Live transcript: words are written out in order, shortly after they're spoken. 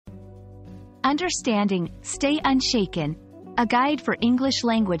Understanding Stay Unshaken, a guide for English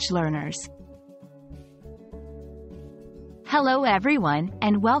language learners. Hello everyone,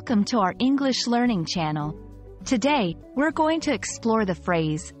 and welcome to our English learning channel. Today, we're going to explore the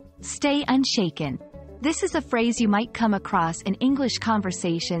phrase, stay unshaken. This is a phrase you might come across in English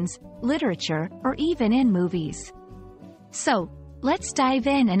conversations, literature, or even in movies. So, let's dive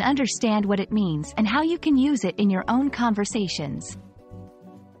in and understand what it means and how you can use it in your own conversations.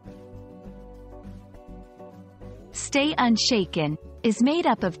 Stay unshaken is made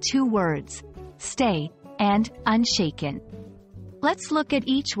up of two words, stay and unshaken. Let's look at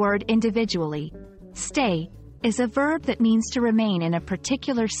each word individually. Stay is a verb that means to remain in a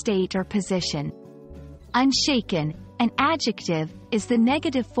particular state or position. Unshaken, an adjective, is the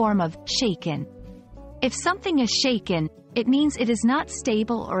negative form of shaken. If something is shaken, it means it is not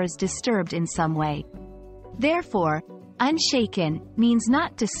stable or is disturbed in some way. Therefore, unshaken means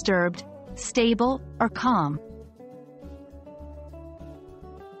not disturbed, stable, or calm.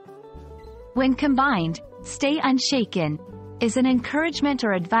 When combined, stay unshaken is an encouragement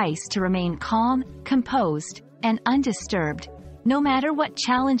or advice to remain calm, composed, and undisturbed, no matter what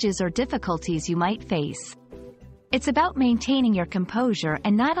challenges or difficulties you might face. It's about maintaining your composure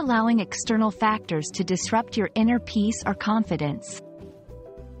and not allowing external factors to disrupt your inner peace or confidence.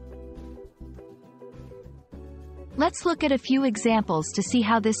 Let's look at a few examples to see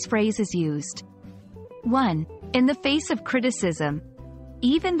how this phrase is used. 1. In the face of criticism,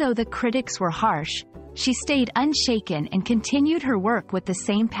 even though the critics were harsh, she stayed unshaken and continued her work with the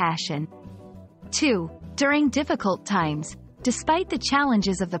same passion. 2. During difficult times, despite the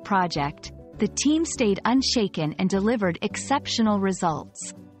challenges of the project, the team stayed unshaken and delivered exceptional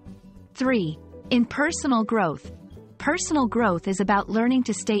results. 3. In personal growth is about learning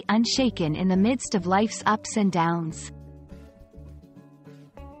to stay unshaken in the midst of life's ups and downs.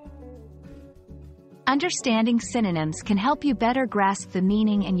 Understanding synonyms can help you better grasp the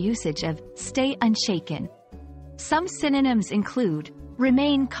meaning and usage of stay unshaken. Some synonyms include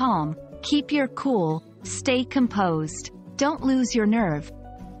remain calm, keep your cool, stay composed, don't lose your nerve.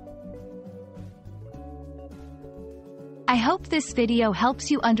 I hope this video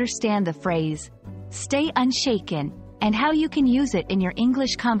helps you understand the phrase stay unshaken and how you can use it in your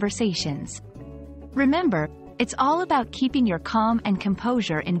English conversations. Remember, it's all about keeping your calm and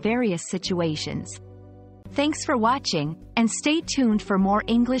composure in various situations. Thanks for watching, and stay tuned for more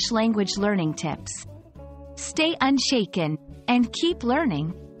English language learning tips. Stay unshaken, and keep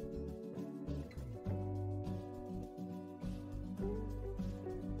learning.